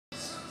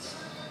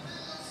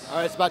All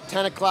right, it's about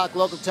 10 o'clock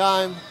local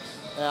time.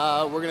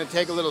 We're gonna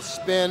take a little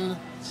spin. We're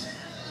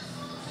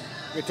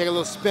gonna take a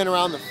little spin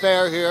around the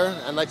fair here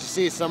and let you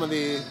see some of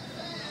the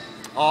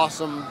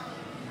awesome,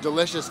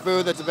 delicious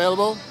food that's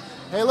available.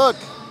 Hey look,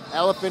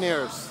 elephant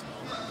ears.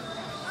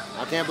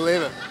 I can't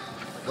believe it.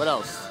 What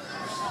else?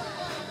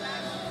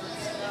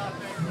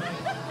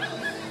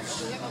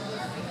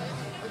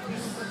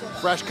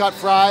 Fresh cut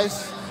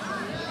fries.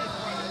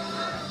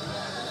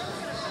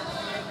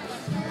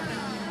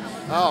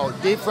 Oh,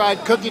 deep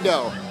fried cookie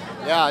dough.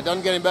 Yeah, it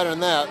doesn't get any better than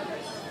that.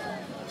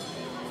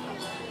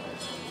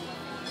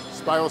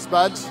 Spiral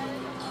spuds.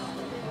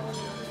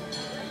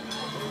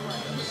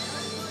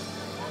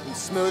 And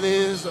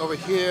smoothies over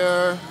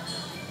here.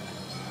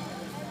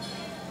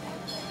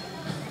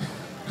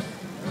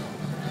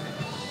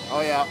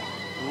 Oh yeah,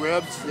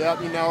 ribs.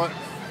 Yep, you know it.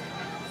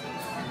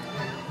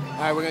 All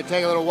right, we're gonna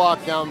take a little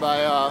walk down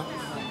by our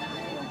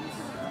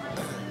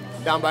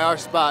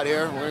spot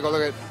here. We're gonna go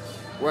look at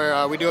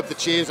where we do up the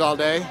cheese all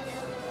day.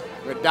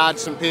 We're gonna dodge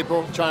some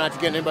people, try not to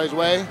get in anybody's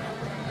way.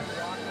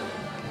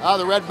 Oh,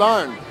 the Red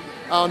Barn.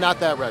 Oh, not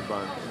that Red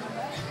Barn.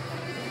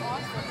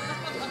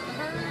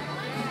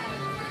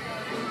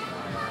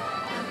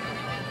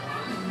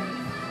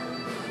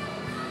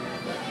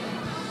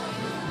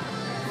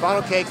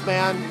 Funnel cakes,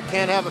 man. You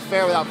can't have a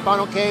fair without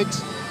funnel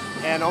cakes.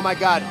 And oh my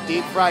God,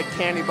 deep fried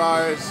candy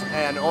bars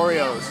and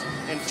Oreos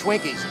and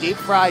Twinkies, deep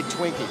fried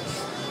Twinkies.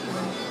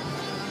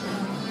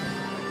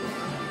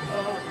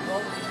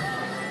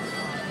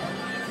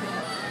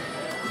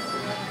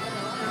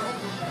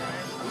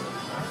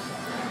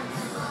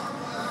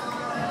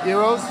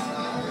 Gyros?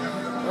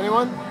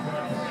 Anyone?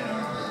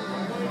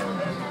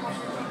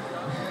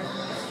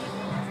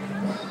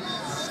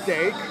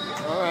 Steak.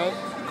 All right.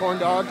 Corn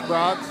dogs,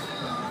 brats.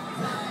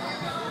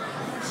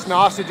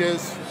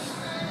 Sausages.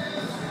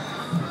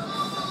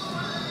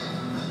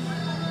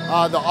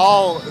 The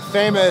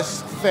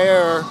all-famous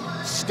fair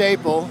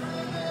staple,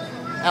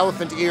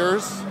 elephant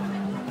ears.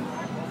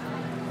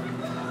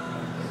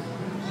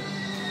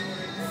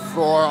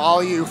 For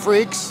all you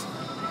freaks.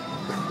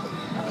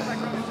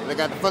 They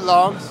got the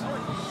footlongs.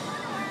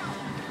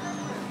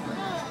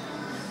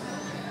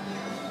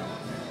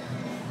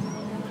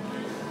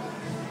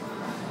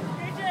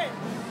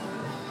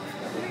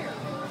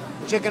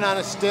 Chicken on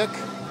a stick.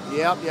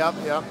 Yep.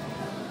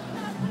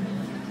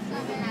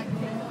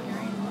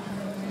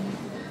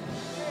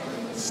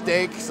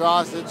 Steak,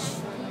 sausage,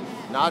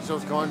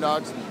 nachos, corn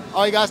dogs.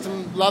 Oh, you got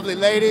some lovely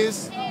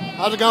ladies.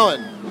 How's it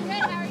going? Good,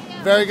 how are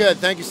you? Very good,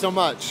 thank you so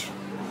much.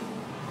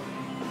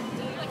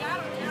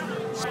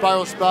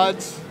 Spiral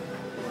spuds.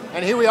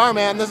 And here we are,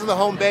 man. This is the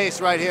home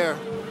base right here.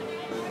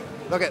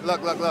 Look.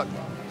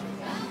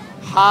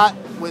 Hot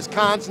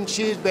Wisconsin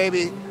cheese,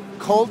 baby.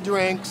 Cold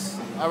drinks,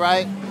 all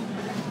right?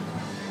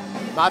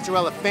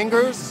 Mozzarella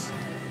fingers,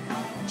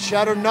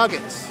 cheddar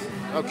nuggets,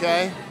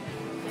 okay?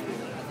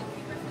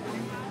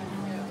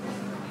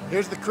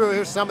 Here's the crew.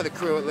 Here's some of the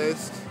crew, at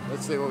least.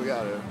 Let's see what we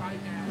got here.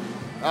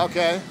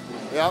 Okay.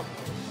 Yep.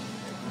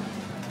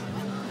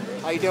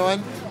 How you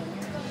doing?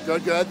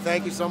 Good.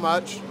 Thank you so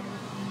much.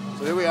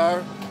 So here we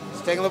are.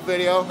 Let's take a little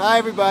video. Hi,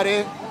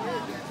 everybody.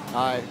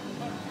 Hi.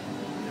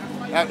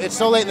 It's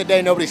so late in the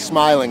day, nobody's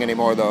smiling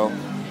anymore, though.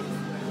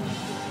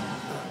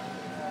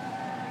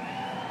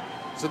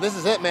 So this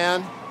is it,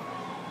 man.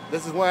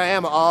 This is where I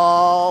am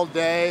all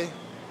day,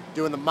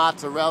 doing the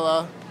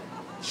mozzarella,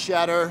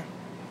 cheddar,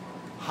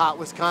 hot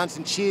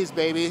Wisconsin cheese,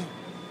 baby,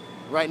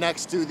 right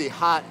next to the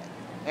hot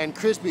and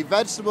crispy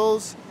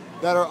vegetables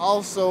that are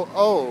also,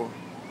 oh,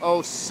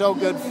 so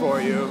good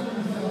for you.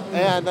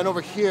 And then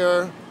over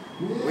here,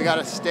 we got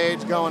a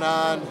stage going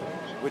on,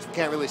 which we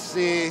can't really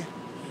see.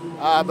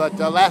 But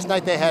last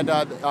night they had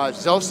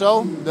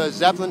Zoso, the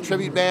Zeppelin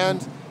tribute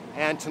band,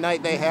 and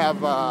tonight they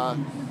have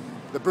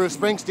the Bruce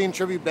Springsteen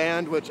tribute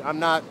band, which I'm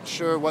not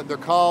sure what they're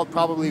called,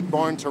 probably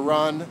Born to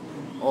Run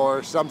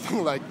or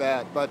something like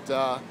that. But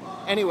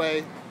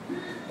anyway,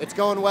 it's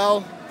going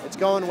well.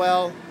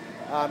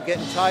 I'm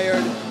getting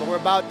tired, but we're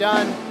about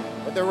done.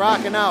 But they're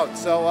rocking out,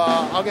 so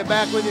I'll get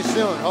back with you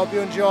soon. Hope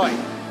you enjoy.